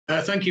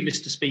Thank you,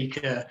 Mr.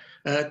 Speaker.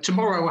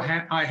 Tomorrow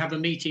I have a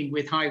meeting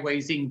with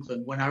Highways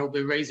England when I will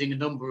be raising a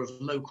number of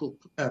local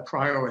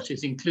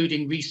priorities,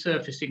 including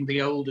resurfacing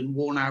the old and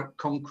worn-out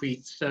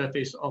concrete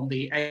surface on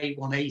the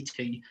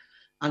A180,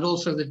 and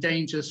also the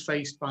dangers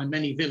faced by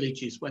many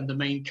villages when the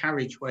main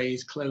carriageway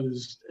is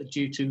closed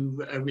due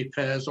to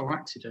repairs or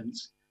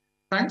accidents.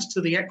 Thanks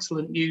to the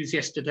excellent news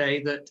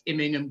yesterday that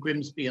Immingham,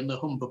 Grimsby and the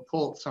Humber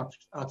ports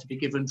are to be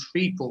given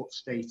free port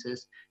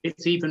status,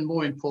 it's even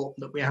more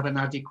important that we have an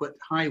adequate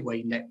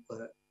highway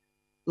network.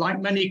 Like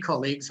many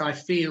colleagues, I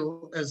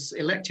feel as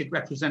elected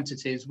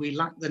representatives, we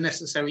lack the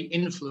necessary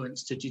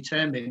influence to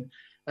determine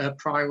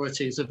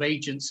priorities of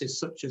agencies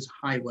such as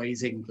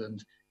Highways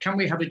England. Can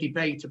we have a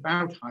debate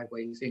about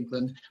Highways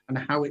England and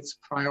how its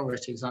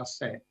priorities are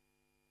set?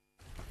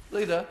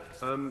 Leader.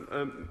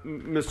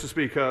 Mr.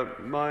 Speaker,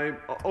 my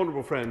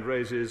honourable friend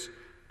raises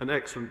an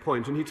excellent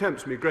point, and he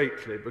tempts me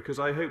greatly because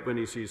I hope when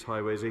he sees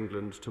Highways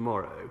England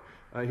tomorrow,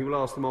 he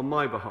will ask them on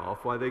my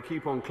behalf why they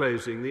keep on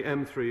closing the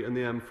M3 and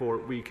the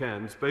M4 at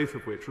weekends, both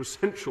of which are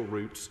essential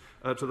routes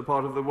to the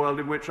part of the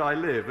world in which I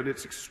live, and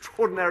it's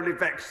extraordinarily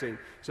vexing.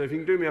 So if you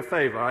can do me a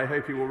favour, I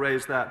hope he will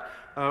raise that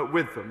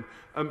with them.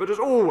 But as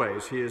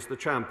always, he is the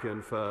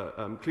champion for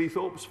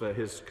Cleethorpes, for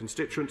his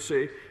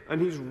constituency,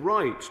 and he's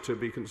right to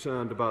be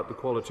concerned about the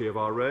quality of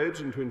our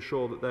roads and to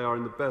ensure that they are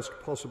in the best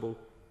possible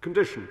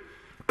condition.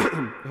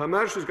 Her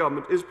Majesty's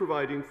Government is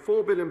providing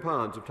 £4 billion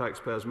of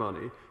taxpayers'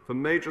 money for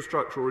major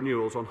structural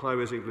renewals on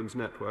Highways England's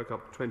network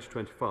up to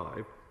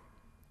 2025,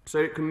 so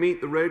it can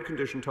meet the road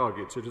condition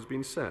targets it has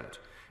been set.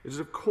 It is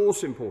of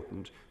course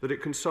important that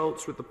it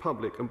consults with the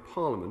public and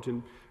Parliament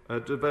in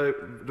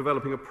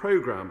developing a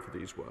programme for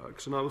these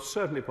works, and I will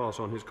certainly pass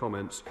on his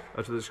comments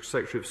to the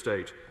Secretary of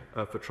State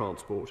for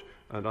Transport,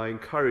 and I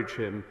encourage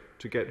him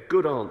to get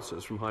good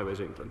answers from Highways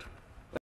England.